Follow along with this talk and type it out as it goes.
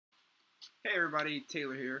Hey everybody,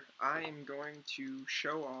 Taylor here. I am going to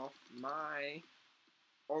show off my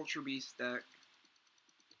Ultra Beast deck.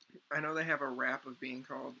 I know they have a rap of being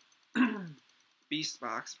called Beast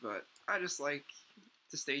Box, but I just like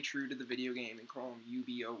to stay true to the video game and call them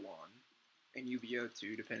UB-01 and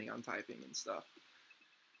UB-02 depending on typing and stuff.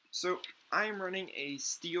 So I am running a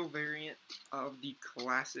Steel variant of the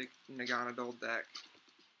classic Naganadol deck.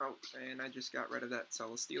 Oh, and I just got rid of that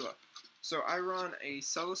Celesteela. So I run a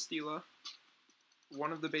Celesteela,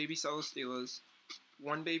 one of the baby Celesteelas,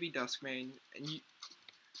 one baby Duskmane, and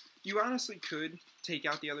you honestly could take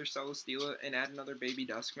out the other Celesteela and add another baby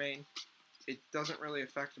Duskmane. It doesn't really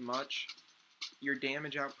affect much. Your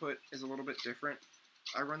damage output is a little bit different.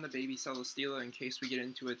 I run the baby Celesteela in case we get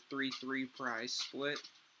into a 3-3 prize split,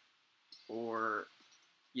 or,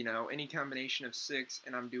 you know, any combination of 6,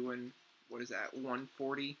 and I'm doing, what is that,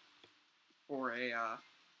 140 for a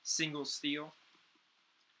single steal.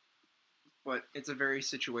 But it's a very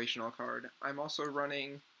situational card. I'm also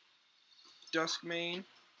running Duskmane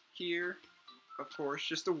here, of course,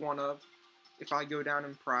 just a one-of. If I go down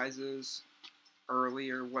in prizes early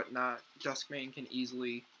or whatnot, Duskmane can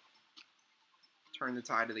easily turn the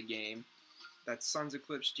tide of the game. That Sun's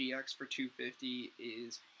Eclipse GX for 250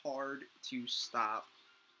 is hard to stop.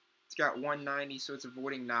 It's got 190, so it's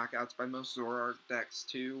avoiding knockouts by most Zoroark decks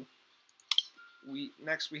too.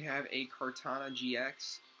 Next we have a Kartana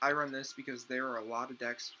GX. I run this because there are a lot of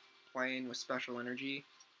decks playing with special energy,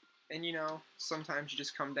 and you know, sometimes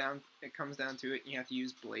it comes down to it and you have to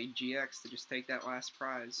use Blade GX to just take that last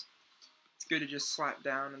prize. It's good to just slap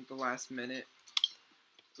down at the last minute.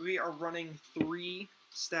 We are running 3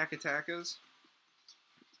 Stack-Attackas.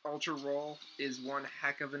 Ultra Roll is one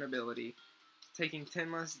heck of an ability. Taking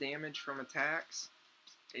 10 less damage from attacks,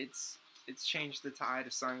 it's changed the tide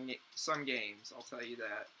of some games, I'll tell you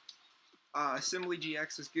that. Assembly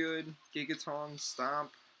GX is good. Gigaton,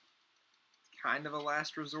 Stomp, kind of a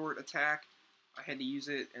last resort attack. I had to use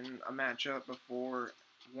it in a matchup before.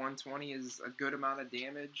 120 is a good amount of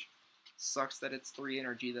damage. Sucks that it's 3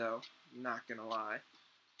 energy though, not gonna lie.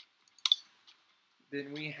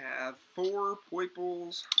 Then we have 4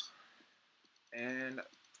 Poiples and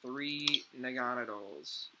 3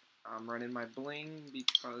 Naganadols. I'm running my bling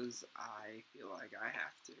because I feel like I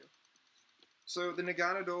have to. So the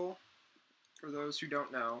Naganadol, for those who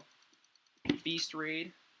don't know, Beast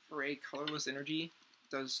Raid for a colorless energy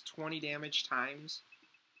does 20 damage times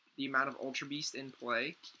the amount of Ultra Beast in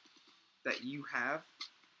play that you have.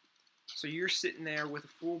 So you're sitting there with a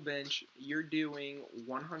full bench, you're doing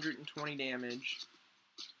 120 damage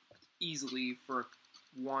easily for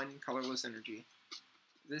 1 colorless energy.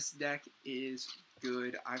 This deck is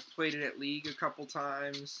good. I've played it at League a couple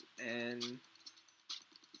times, and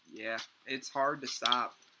yeah, it's hard to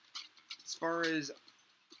stop. As far as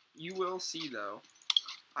you will see though,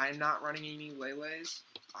 I'm not running any Lele's.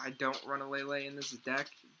 I don't run a Lele in this deck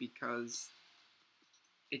because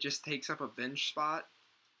it just takes up a bench spot,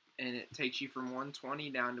 and it takes you from 120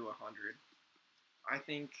 down to 100. I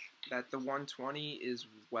think that the 120 is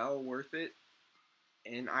well worth it,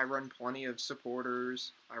 and I run plenty of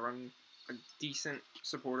supporters. I run a decent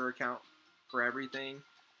supporter account for everything,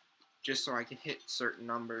 just so I can hit certain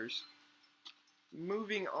numbers.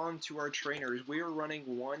 Moving on to our trainers, we are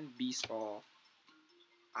running 1 Beast Ball.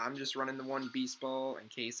 I'm just running the 1 Beast Ball in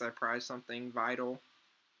case I prize something vital.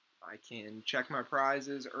 I can check my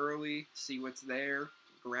prizes early, see what's there,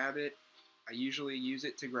 grab it. I usually use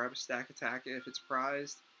it to grab a Stack-Attacka if it's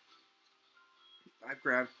prized. I've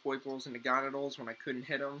grabbed Poiples and Naganadols when I couldn't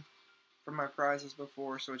hit them from my prizes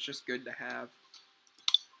before, so it's just good to have.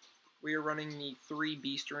 We are running the 3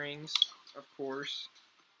 Beast Rings, of course.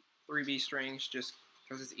 3 Beast Rings just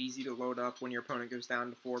because it's easy to load up when your opponent goes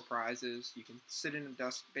down to 4 prizes. You can sit in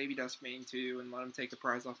a baby Duskmane too and let them take a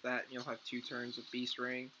prize off that, and you'll have 2 turns of Beast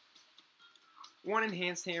Ring. 1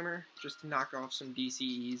 Enhanced Hammer, just to knock off some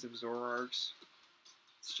DCEs of Zoroarks.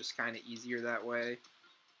 It's just kind of easier that way.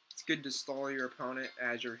 It's good to stall your opponent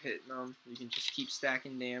as you're hitting them. You can just keep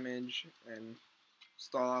stacking damage and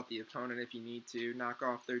stall out the opponent if you need to. Knock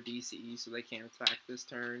off their DCE so they can't attack this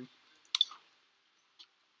turn.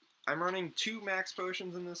 I'm running 2 Max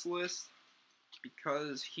Potions in this list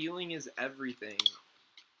because healing is everything.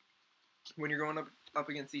 When you're going up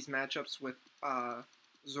against these matchups with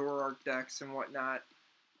Zoroark decks and whatnot,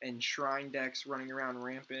 and Shrine decks running around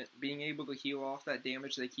rampant, being able to heal off that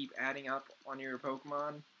damage they keep adding up on your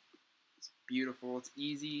Pokemon, it's beautiful. It's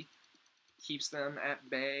easy, keeps them at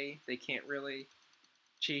bay. They can't really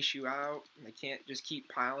chase you out, and they can't just keep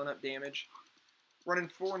piling up damage. Running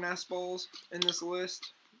 4 Nest Balls in this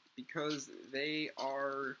list because they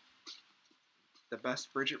are the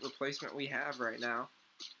best Bridget replacement we have right now.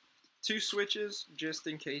 2 switches, just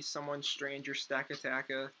in case someone strains your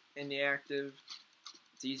Stakataka in the active.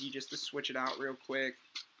 It's easy just to switch it out real quick.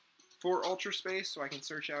 4 Ultra Space, so I can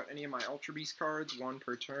search out any of my Ultra Beast cards, 1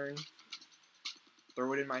 per turn.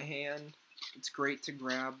 Throw it in my hand. It's great to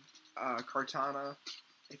grab Kartana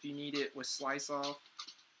if you need it with Slice Off.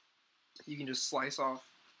 You can just slice off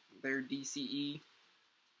their DCE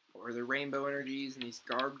or their Rainbow Energies in these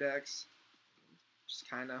Garb decks. Just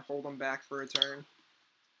kind of hold them back for a turn.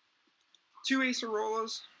 2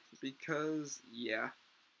 Acerolas, because, yeah,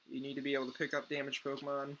 you need to be able to pick up damaged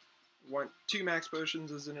Pokemon. 2 Max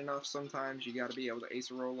Potions isn't enough sometimes. You got to be able to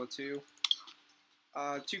Acerola too.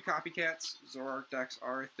 2 Copycats. Zoroark decks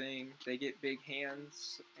are a thing. They get big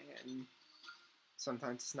hands, and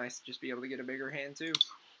sometimes it's nice to just be able to get a bigger hand too.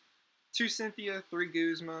 2 Cynthia, 3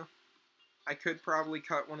 Guzma. I could probably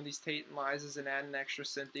cut one of these Tate and Lizes and add an extra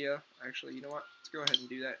Cynthia. Actually, you know what? Let's go ahead and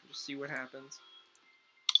do that and just see what happens.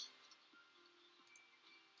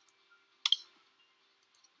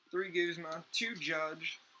 3 Guzma, 2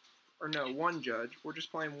 Judge, or no, 1 Judge. We're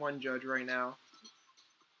just playing 1 Judge right now.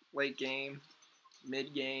 Late game,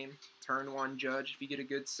 mid game, turn 1 Judge. If you get a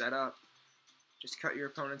good setup, just cut your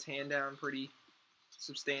opponent's hand down pretty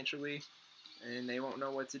substantially, and they won't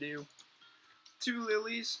know what to do. 2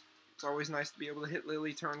 Lilies. It's always nice to be able to hit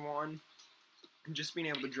Lily turn 1. And just being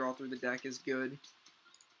able to draw through the deck is good.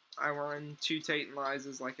 I run 2 Tate and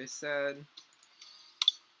Lizes, like I said.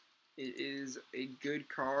 It is a good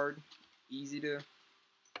card. Easy to...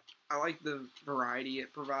 I like the variety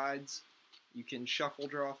it provides. You can shuffle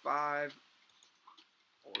draw 5,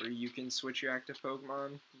 or you can switch your active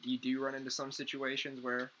Pokemon. You do run into some situations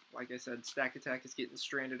where, like I said, Stakataka is getting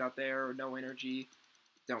stranded out there, or no energy.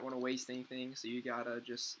 Don't want to waste anything, so you gotta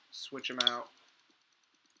just switch them out.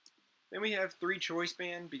 Then we have 3 Choice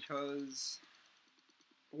Band, because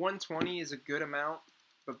 120 is a good amount,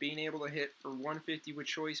 but being able to hit for 150 with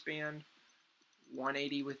Choice Band,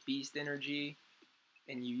 180 with Beast Energy,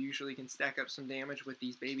 and you usually can stack up some damage with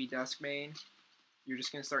these Baby Duskmane, you're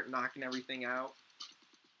just going to start knocking everything out.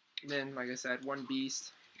 And then, like I said, 1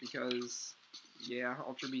 Beast, because, yeah,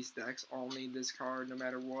 Ultra Beast decks all need this card no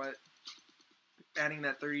matter what. Adding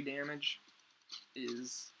that 30 damage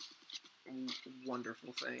is a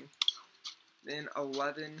wonderful thing. Then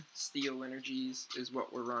 11 Steel Energies is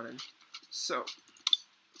what we're running. So,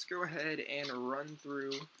 let's go ahead and run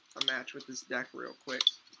through a match with this deck real quick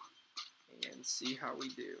and see how we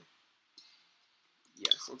do.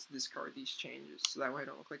 Yes, let's discard these changes so that way I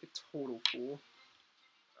don't look like a total fool.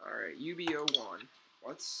 Alright, UB-01.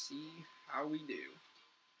 Let's see how we do.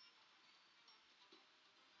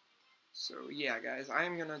 So yeah, guys, I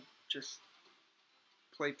am going to just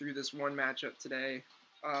play through this one matchup today.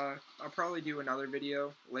 I'll probably do another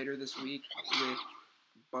video later this week with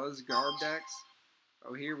Buzz Garb decks.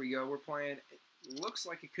 Oh, here we go. We're playing. It looks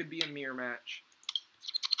like it could be a mirror match.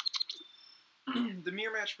 The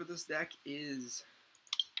mirror match for this deck is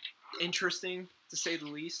interesting, to say the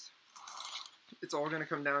least. It's all going to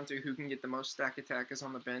come down to who can get the most Stakatakas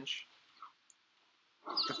on the bench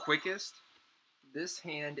the quickest. This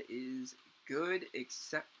hand is good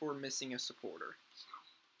except for missing a supporter.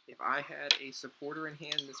 If I had a supporter in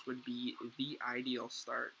hand, this would be the ideal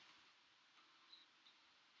start.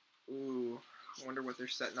 Ooh, I wonder what they're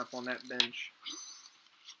setting up on that bench.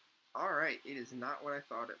 Alright, it is not what I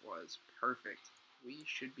thought it was. Perfect. We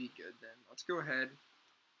should be good then. Let's go ahead.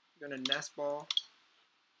 I'm going to Nest Ball.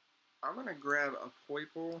 I'm going to grab a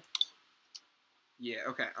Poipole. Yeah,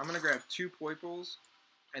 okay. I'm going to grab 2 Poipoles.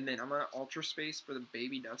 And then I'm going to Ultra Space for the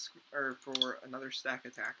Baby Dusk, or for another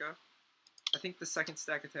Stakataka. I think the second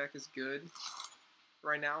Stakataka is good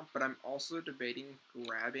right now, but I'm also debating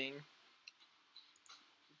grabbing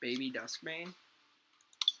Baby Duskmane.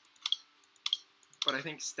 But I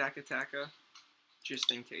think Stakataka,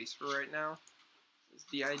 just in case for right now, is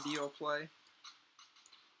the ideal play.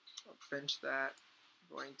 I'll bench that.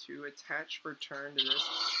 I'm going to attach for turn to this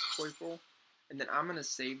Poipole. And then I'm going to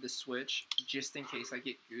save the switch just in case I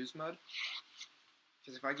get Guzmud.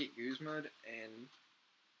 Because if I get Guzmud and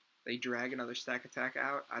they drag another Stakataka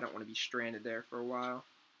out, I don't want to be stranded there for a while.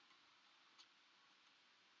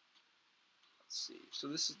 Let's see. So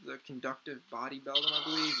this is the Conductive Bodybuilding, I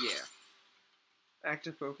believe. Yeah.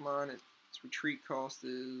 Active Pokemon. Its retreat cost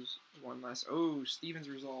is 1 less. Oh, Steven's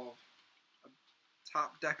Resolve. A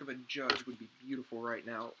top deck of a Judge would be beautiful right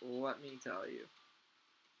now. Let me tell you.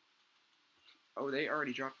 Oh, they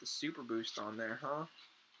already dropped the Super Boost on there, huh?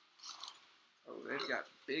 Oh, they've got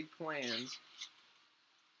big plans.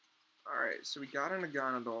 Alright, so we got an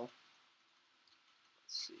Agonadol. Let's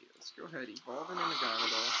see, let's go ahead, evolve an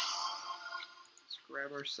Agonadol.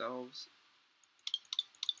 grab ourselves.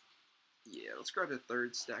 Yeah, let's grab the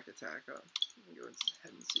third stack attack up. Go ahead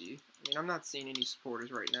and see. I mean, I'm not seeing any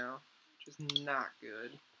supporters right now, which is not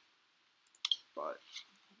good. But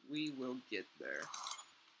we will get there.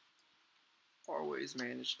 Always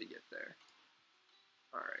manage to get there.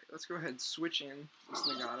 Alright, let's go ahead and switch in this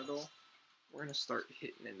Naganadol. We're going to start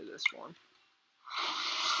hitting into this one.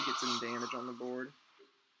 Just to get some damage on the board.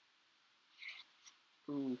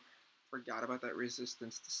 Ooh, forgot about that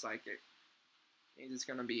resistance to Psychic. It's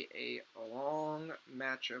going to be a long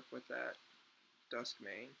matchup with that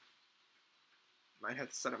Duskmane. Might have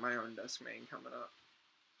to set up my own Duskmane coming up.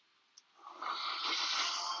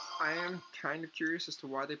 I am kind of curious as to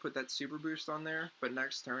why they put that super boost on there, but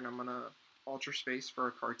next turn I'm going to Ultra Space for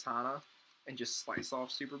a Kartana and just slice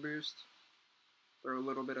off super boost. Throw a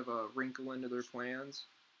little bit of a wrinkle into their plans.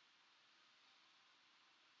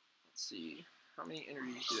 Let's see, how many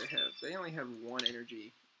energies do they have? They only have one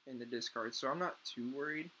energy in the discard, so I'm not too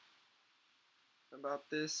worried about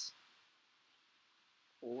this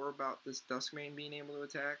or about this Duskmane being able to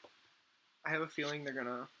attack. I have a feeling they're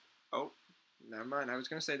gonna, oh, never mind. I was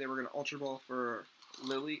gonna say they were gonna Ultra Ball for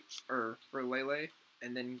Lily or for Lele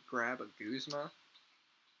and then grab a Guzma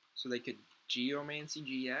so they could Geomancy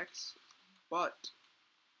GX, but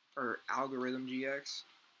or Algorithm GX.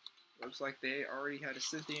 Looks like they already had a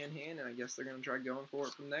Cynthia in hand, and I guess they're gonna try going for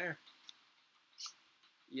it from there.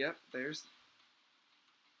 Yep, there's.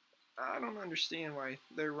 I don't understand why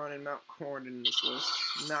they're running Mount Corn in this list.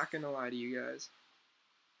 Not gonna lie to you guys.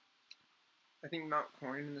 I think Mount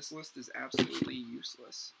Corn in this list is absolutely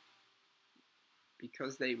useless.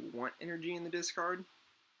 Because they want energy in the discard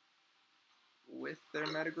with their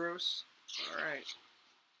Metagross. Alright.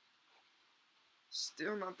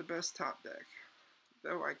 Still not the best top deck.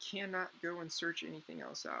 Though I cannot go and search anything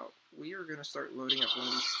else out. We are going to start loading up one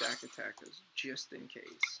of these stack attackers just in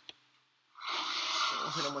case.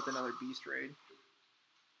 We'll hit them with another Beast Raid.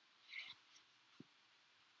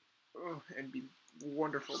 Oh, it'd be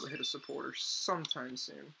wonderful to hit a supporter sometime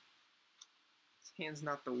soon. His hand's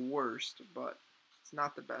not the worst, but it's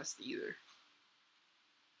not the best either.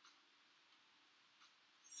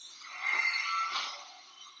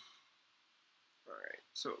 Alright,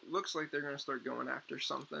 so it looks like they're going to start going after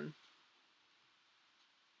something.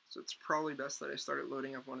 So it's probably best that I started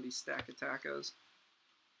loading up one of these stack attackers.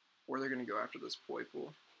 Or they're going to go after this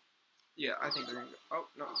Poipool. Yeah, I think they're going to go... Oh,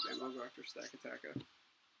 no, they will go after stack attacker.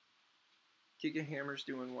 Giga Hammer's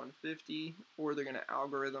doing 150. Or they're going to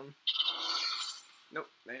Algorithm. Nope,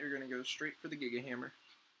 they're going to go straight for the Giga Hammer.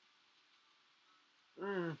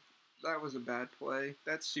 That was a bad play.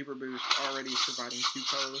 That Super Boost already providing 2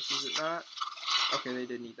 colorless, is it not? Okay, they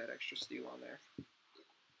did need that extra steal on there.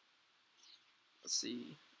 Let's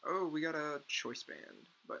see. Oh, we got a Choice Band,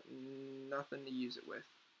 but nothing to use it with.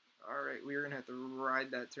 Alright, we're going to have to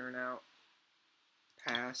ride that turn out.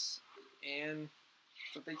 Pass. And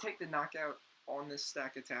so if they take the knockout on this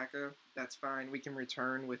stack attacker, that's fine. We can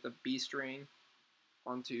return with a Beast Rain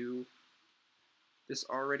onto this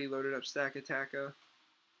already loaded up stack attacker.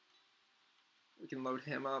 We can load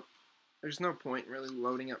him up. There's no point in really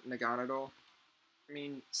loading up Naganadol. I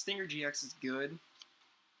mean, Stinger GX is good,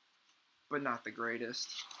 but not the greatest.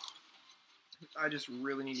 I just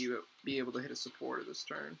really need to be able to hit a supporter this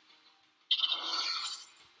turn.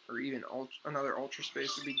 Or even another Ultra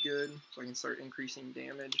Space would be good, so I can start increasing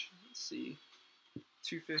damage. Let's see.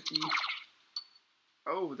 250.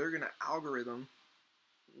 Oh, they're going to Algorithm.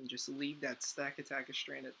 And just leave that stack attacker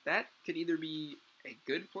stranded. That could either be a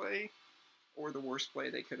good play or the worst play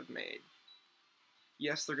they could have made.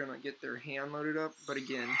 Yes, they're going to get their hand loaded up, but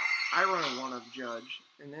again, I run a 1-up Judge,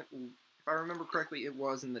 and if I remember correctly, it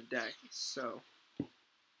was in the deck, so.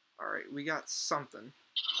 Alright, we got something.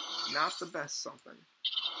 Not the best something,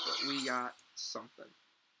 but we got something.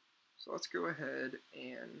 So let's go ahead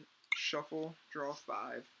and shuffle, draw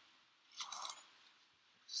 5.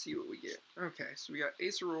 See what we get. Okay, so we got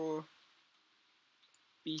Acerola,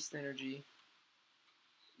 Beast Energy.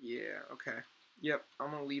 Yeah, okay. Yep, I'm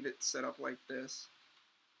going to leave it set up like this.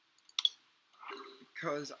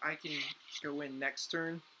 Because I can go in next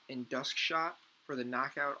turn and Dusk Shot for the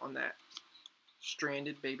knockout on that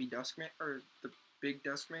stranded baby Duskmane, or the big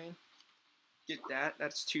Duskmane. Get that.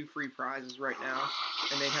 That's 2 free prizes right now.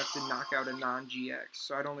 And they'd have to knock out a non-GX,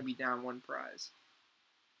 so I'd only be down 1 prize.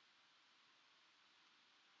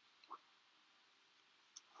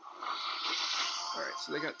 Alright,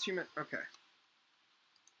 so they got 2 minutes. Okay.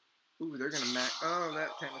 Ooh, they're going to max. Oh, that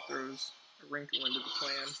kind of throws a wrinkle into the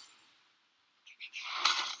plan.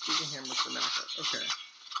 Giga Hammer for knockout. Okay.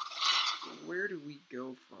 So where do we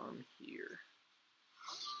go from here?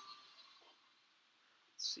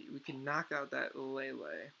 see, we can knock out that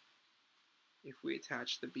Lele if we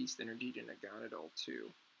attach the Beast Energy to Naganadol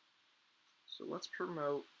too. So let's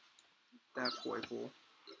promote that Poipole.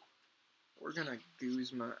 We're gonna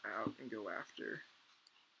Guzma out and go after.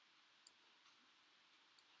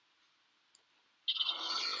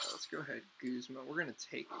 Yeah, let's go ahead, Guzma. We're gonna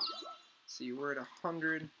take him. See, we're at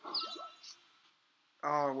 100.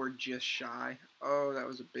 Oh, we're just shy. Oh, that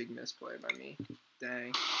was a big misplay by me.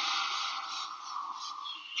 Dang.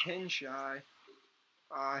 10 shy.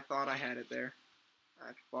 Oh, I thought I had it there.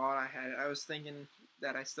 I thought I had it. I was thinking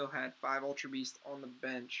that I still had 5 Ultra Beasts on the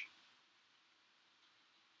bench.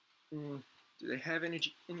 Do they have any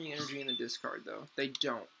energy in the discard, though? They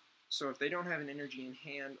don't. So if they don't have an energy in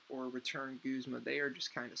hand or return Guzma, they are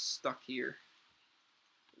just kind of stuck here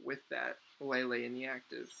with that Lele in the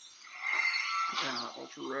active.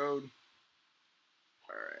 Ultra Road.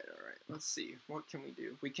 Alright. Let's see. What can we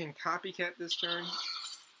do? We can Copycat this turn,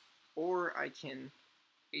 or I can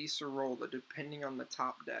Acerola, depending on the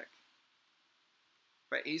top deck.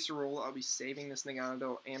 If I Acerola, I'll be saving this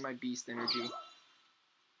Naganadel and my Beast Energy.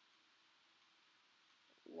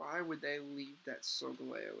 Why would they leave that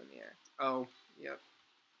Solgaleo in the act? Oh, yep.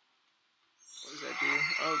 What does that do?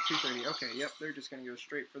 Oh, 230. Okay, yep, they're just going to go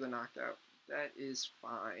straight for the knockout. That is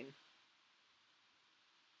fine.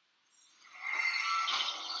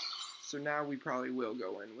 So now we probably will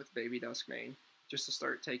go in with Baby Duskmane, just to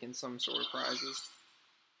start taking some sort of prizes.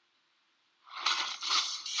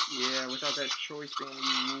 Yeah, without that choice band,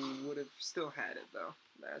 you would have still had it, though.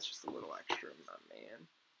 That's just a little extra, my man.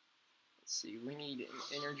 Let's see, we need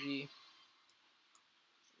an energy.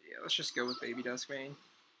 Yeah, let's just go with Baby Duskmane.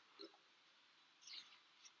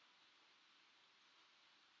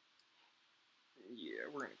 Yeah,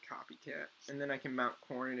 we're going to Copycat. And then I can mount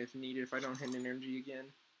Corrin if needed if I don't hit an energy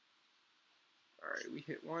again. Alright, we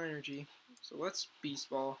hit 1 energy. So let's Beast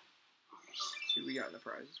Ball. See what we got in the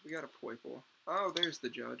prizes. We got a Poipole. Oh, there's the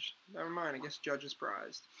Judge. Never mind, I guess Judge is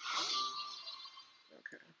prized.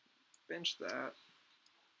 Okay. Bench that.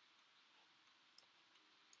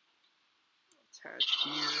 Attach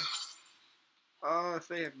here. Oh, if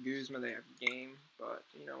they have Guzma, they have game. But,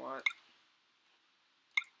 you know what?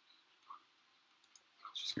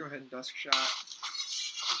 Let's just go ahead and Dusk Shot.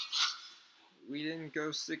 We didn't go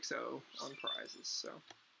 6-0 on prizes, so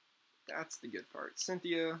that's the good part.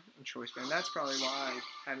 Cynthia and Choice Band. That's probably why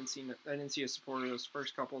I didn't see a supporter those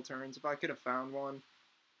first couple of turns. If I could have found one,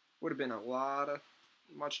 would have been a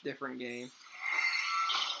much different game.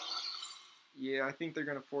 Yeah, I think they're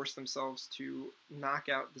going to force themselves to knock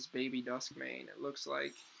out this Baby Duskmane. It looks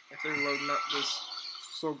like if they're loading up this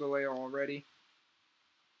Solgaleo already.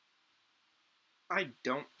 I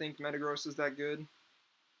don't think Metagross is that good.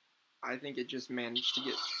 I think it just managed to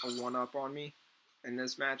get a 1-up on me in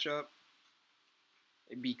this matchup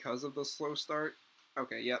because of the slow start.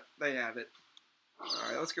 Okay, yep, they have it.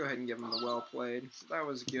 Alright, let's go ahead and give them the well played. That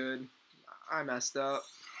was good. I messed up.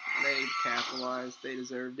 They capitalized. They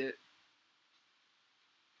deserved it.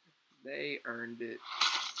 They earned it.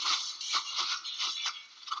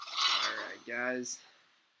 Alright, guys.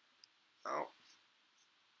 Oh.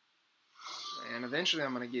 And eventually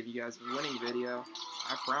I'm going to give you guys a winning video.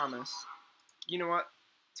 I promise. You know what?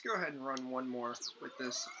 Let's go ahead and run one more with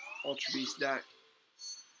this Ultra Beast deck.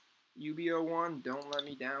 UB-01, don't let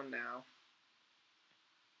me down now.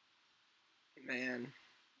 Man,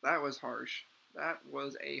 that was harsh. That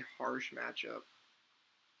was a harsh matchup.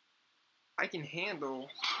 I can handle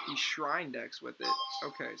these Shrine decks with it.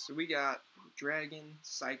 Okay, so we got Dragon,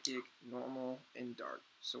 Psychic, Normal, and Dark.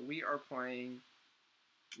 So we are playing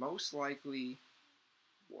most likely,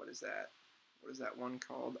 what is that? What is that one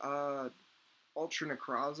called? Ultra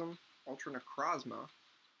Necrozma.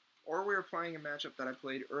 Or we were playing a matchup that I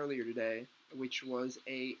played earlier today, which was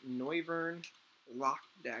a Noivern lock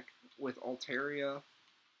deck with Altaria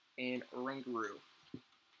and Ringaroo.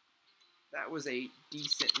 That was a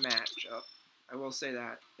decent matchup. I will say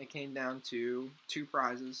that. It came down to 2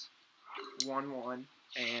 prizes, 1-1,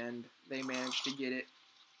 and they managed to get it.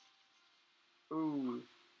 Ooh.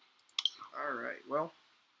 Alright, well.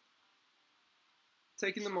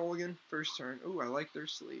 Taking the mulligan, first turn. Ooh, I like their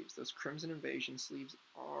sleeves. Those Crimson Invasion sleeves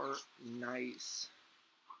are nice.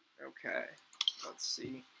 Okay, let's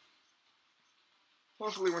see.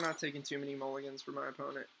 Hopefully we're not taking too many mulligans for my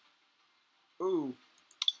opponent. Ooh.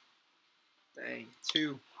 Dang,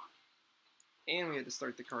 2. And we had to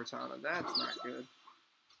start the Kartana. That's not good.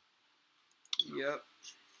 Yep.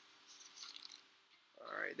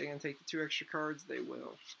 Alright, they're going to take the 2 extra cards? They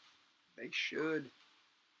will. They should.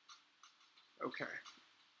 Okay.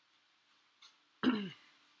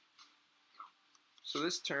 So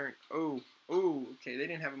this turn, okay, they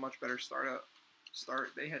didn't have a much better start.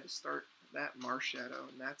 They had to start that Marshadow,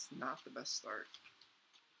 and that's not the best start.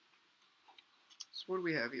 So what do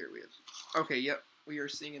we have here? We have, okay, yep, we are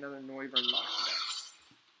seeing another Noivern knockback.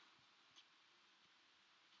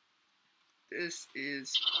 This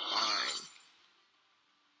is fine.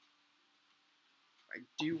 I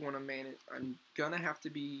do want to manage. I'm gonna have to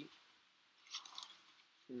be.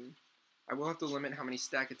 I will have to limit how many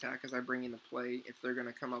stack attackers I bring into play if they're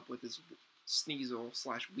gonna come up with this Sneasel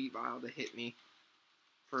 / Weavile to hit me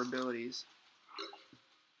for abilities.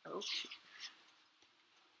 Okay.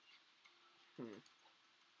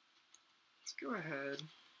 Let's go ahead.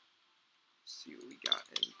 See what we got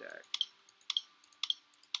in deck.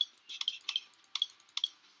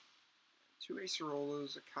 2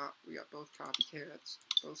 Acerolas, we got both Copycats,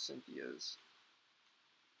 both Cynthias,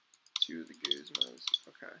 2 of the Guzmas.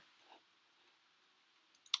 Okay.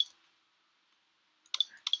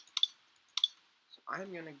 So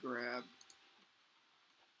I'm gonna grab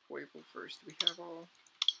Poiple first. We have all.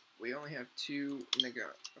 We only have 2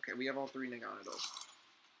 Okay, we have all 3 Negonadals.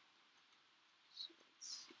 So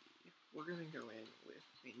let's see. We're gonna go in with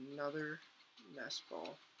another Nest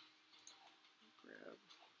Ball. Grab.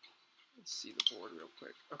 Let's see the board real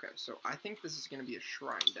quick. Okay, so I think this is gonna be a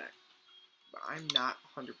Shrine deck, but I'm not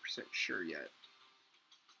 100% sure yet.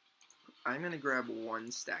 I'm gonna grab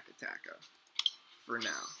 1 stack attacker for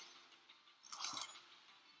now.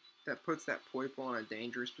 That puts that Poiple in a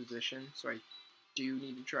dangerous position, so I do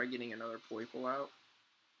need to try getting another Poiple out.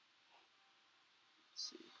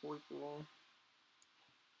 Let's see, Poiple.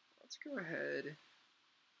 Let's go ahead.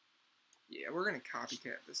 Yeah, we're going to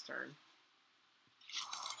Copycat this turn.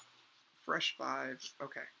 Fresh 5.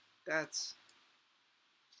 Okay, that's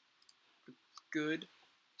a good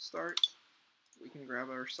start. We can grab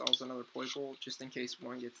ourselves another Poiple just in case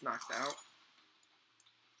one gets knocked out.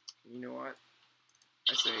 You know what?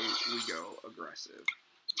 I say we go aggressive.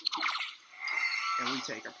 And we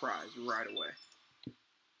take a prize right away.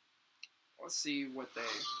 Let's see what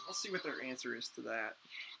their answer is to that.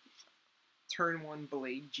 Turn 1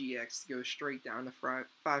 Blade GX goes straight down to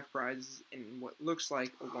 5 prizes in what looks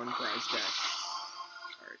like a 1 prize deck.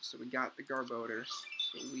 Alright, so we got the Garbodor,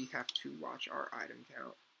 so we have to watch our item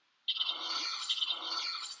count.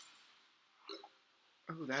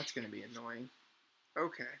 Oh, that's going to be annoying.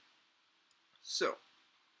 Okay. So,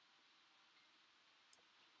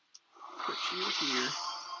 put you here.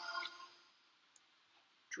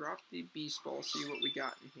 Drop the Beast Ball, see what we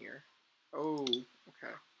got in here. Oh,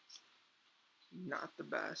 okay. Not the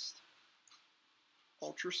best.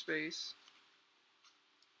 Ultra Space.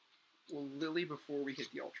 We'll Lily before we hit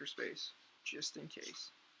the Ultra Space, just in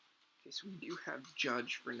case. Okay, so we do have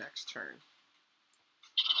Judge for next turn.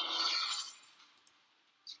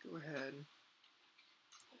 Let's go ahead.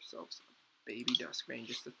 Ourselves a baby Duskbane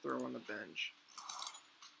just to throw on the bench.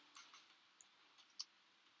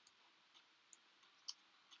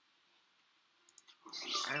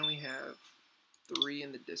 I only have 3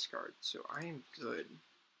 in the discard, so I am good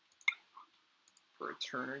for a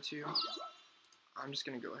turn or 2. I'm just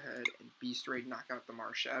going to go ahead and Beast Raid, knock out the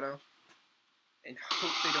Marshadow, and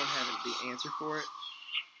hope they don't have the answer for it.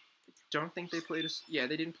 I don't think they played yeah,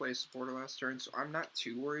 they didn't play a supporter last turn, so I'm not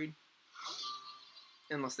too worried.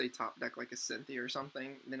 Unless they top deck like a Cynthia or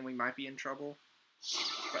something, then we might be in trouble.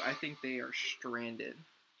 But I think they are stranded.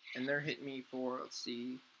 And they're hitting me for, let's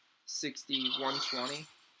see, 60, 120.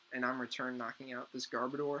 And I'm return knocking out this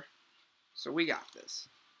Garbodor. So we got this.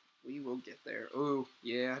 We will get there. Oh,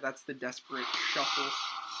 yeah, that's the Desperate Shuffle.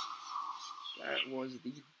 That was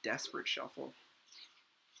the Desperate Shuffle.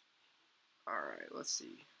 Alright, let's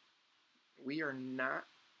see. We are not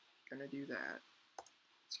going to do that.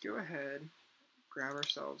 Let's go ahead, grab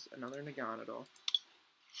ourselves another Negonadal.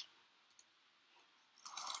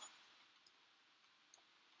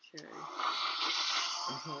 Okay.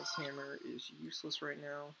 Enhanced Hammer is useless right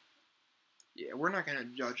now. Yeah, we're not going to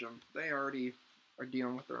judge them. They already are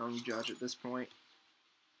dealing with their own judge at this point.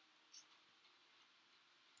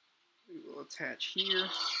 We will attach here.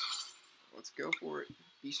 Let's go for it.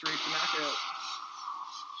 Beast Raid for knockout.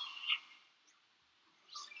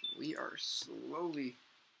 We are slowly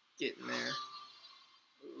getting there.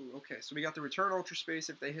 Ooh, okay, so we got the Return Ultra Space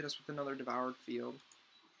if they hit us with another Devoured Field.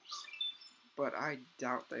 But I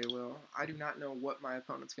doubt they will. I do not know what my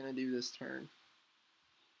opponent's going to do this turn.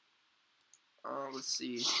 Let's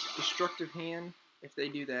see. Destructive Hand, if they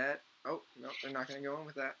do that. Oh, no, they're not going to go in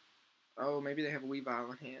with that. Oh, maybe they have a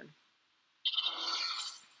Weavile in hand.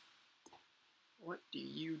 What do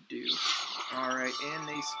you do? Alright, and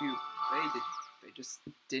they scoop. They just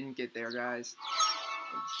didn't get there, guys.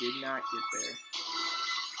 They did not get there.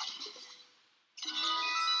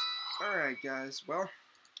 Alright guys, well,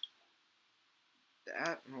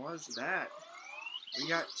 that was that. We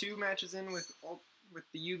got 2 matches in with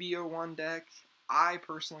the UB-01 deck. I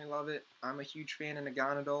personally love it. I'm a huge fan of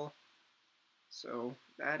Naganadol. So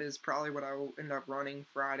that is probably what I will end up running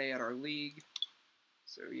Friday at our league.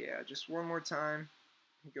 So yeah, just one more time,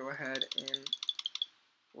 go ahead and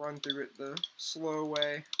run through it the slow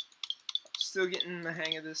way. Still getting the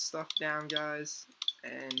hang of this stuff down, guys.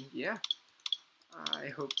 And yeah, I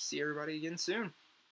hope to see everybody again soon.